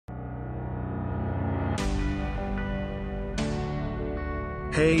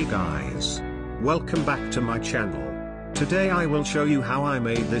Hey guys! Welcome back to my channel. Today I will show you how I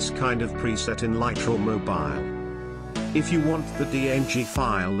made this kind of preset in Lightroom Mobile. If you want the DNG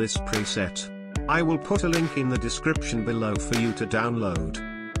file this preset, I will put a link in the description below for you to download.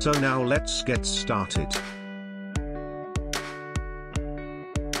 So now let's get started.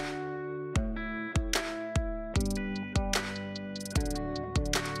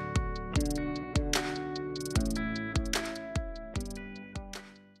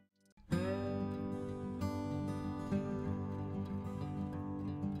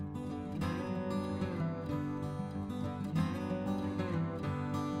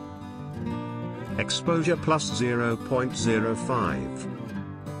 Exposure plus 0.05.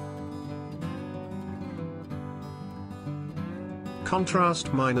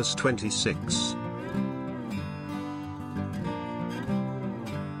 Contrast minus 26.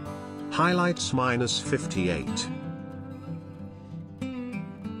 Highlights minus 58.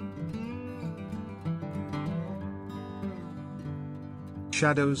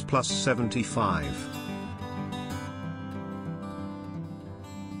 Shadows plus 75.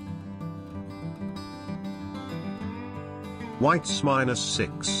 Whites minus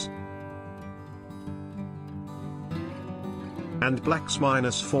 6. And blacks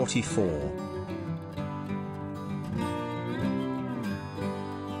minus 44.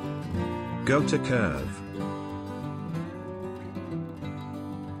 Go to curve.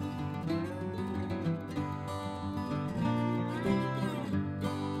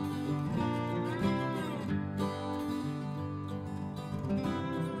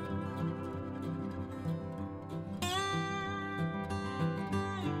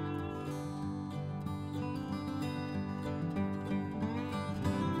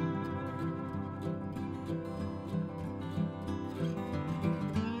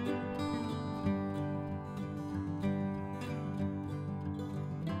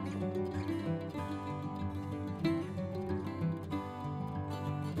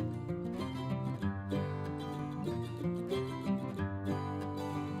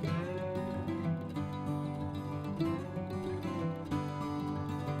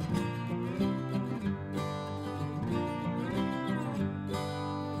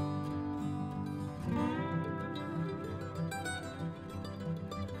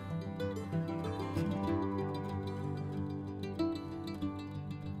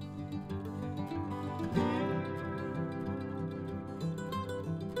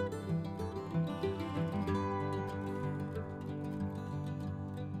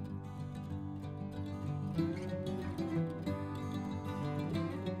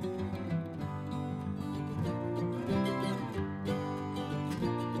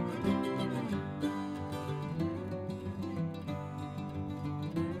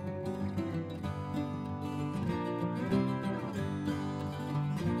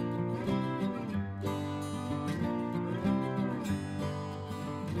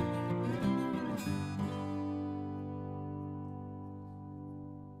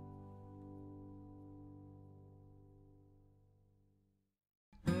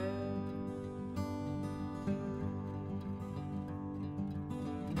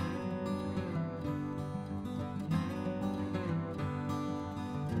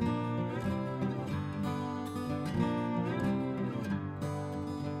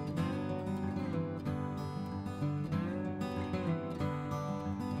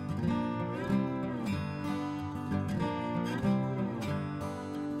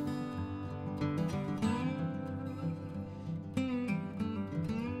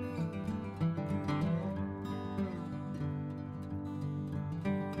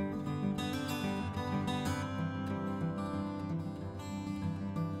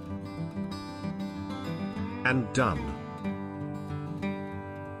 And done.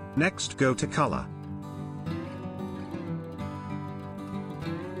 Next go to color.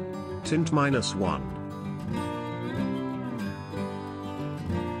 Tint minus 1.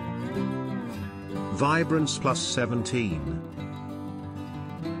 Vibrance plus 17.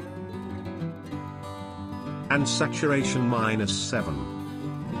 And saturation minus 7.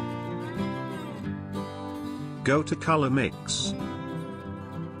 Go to color mix.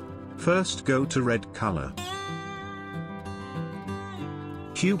 First go to red color.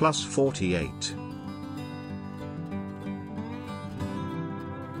 Hue plus 48.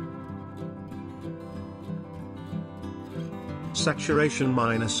 Saturation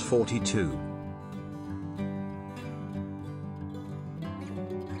minus 42.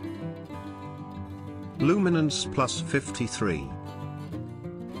 Luminance plus 53.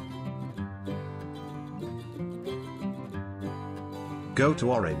 Go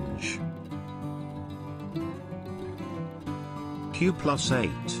to orange. Hue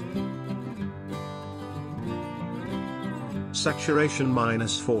 +8. Saturation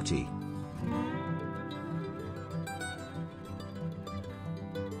 -40.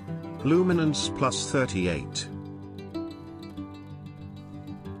 Luminance +38.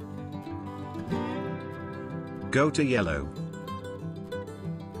 Go to yellow.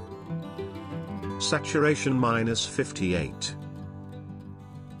 Saturation -58.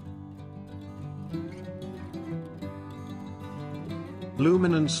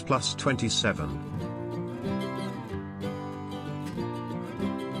 Luminance +27.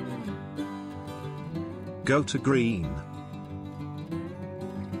 Go to green.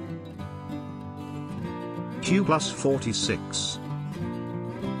 Hue +46.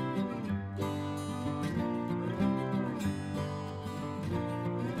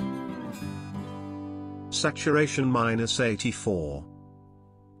 Saturation -84.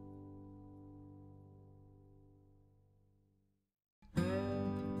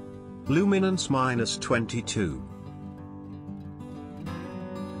 Luminance -22.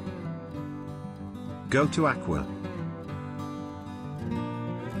 Go to aqua.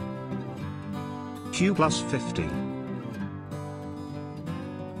 Hue +50.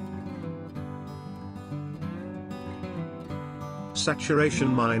 Saturation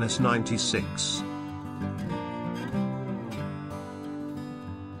 -96.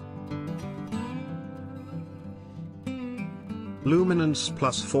 Luminance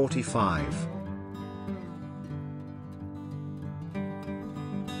 +45.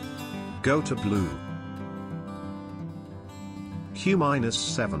 Go to blue. Hue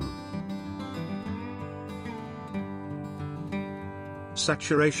 -7.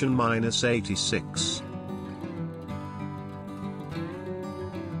 Saturation -86.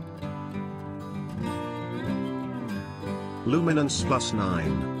 Luminance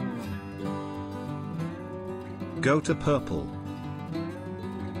 +9. Go to purple.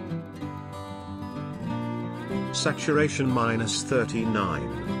 Saturation -39.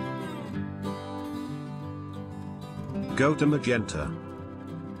 Go to magenta.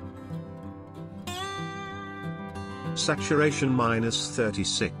 Saturation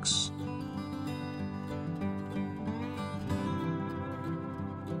 -36.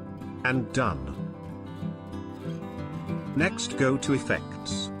 And done. Next go to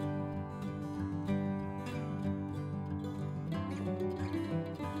effects.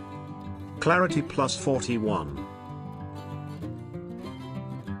 Clarity +41.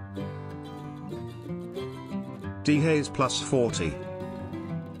 Dehaze +40.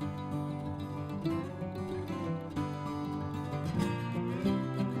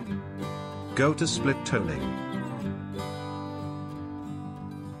 Go to split toning.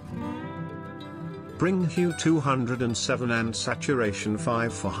 Bring hue 207 and saturation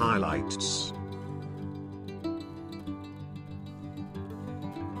 5 for highlights.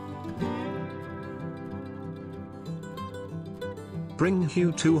 Bring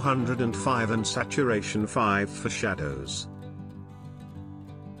hue 205 and saturation 5 for shadows.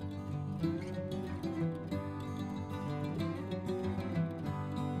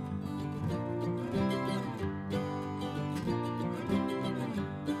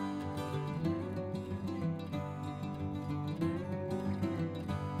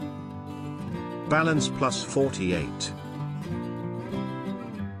 Balance +48.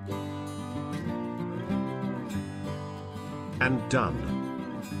 And done.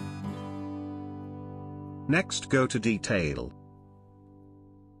 Next go to detail.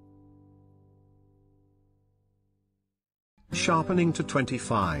 Sharpening to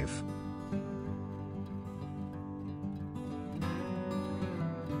 25.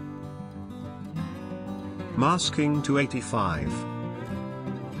 Masking to 85.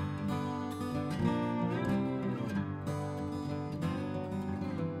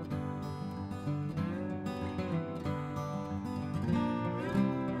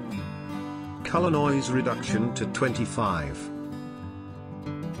 Color noise reduction to 25.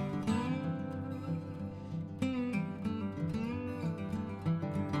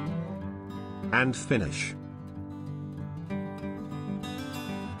 And finish.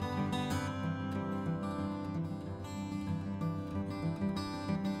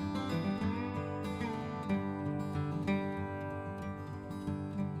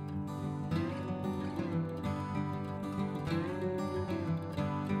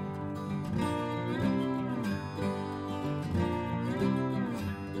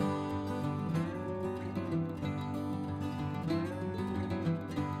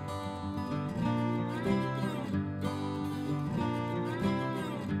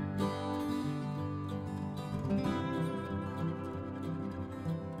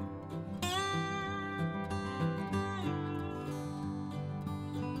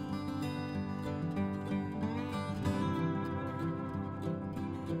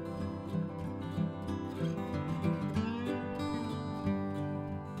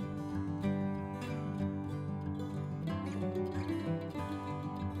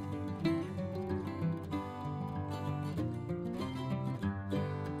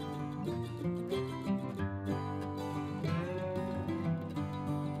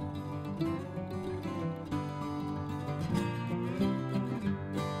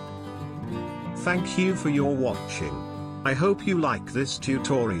 Thank you for your watching. I hope you like this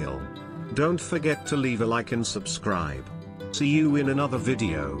tutorial. Don't forget to leave a like and subscribe. See you in another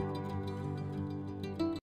video.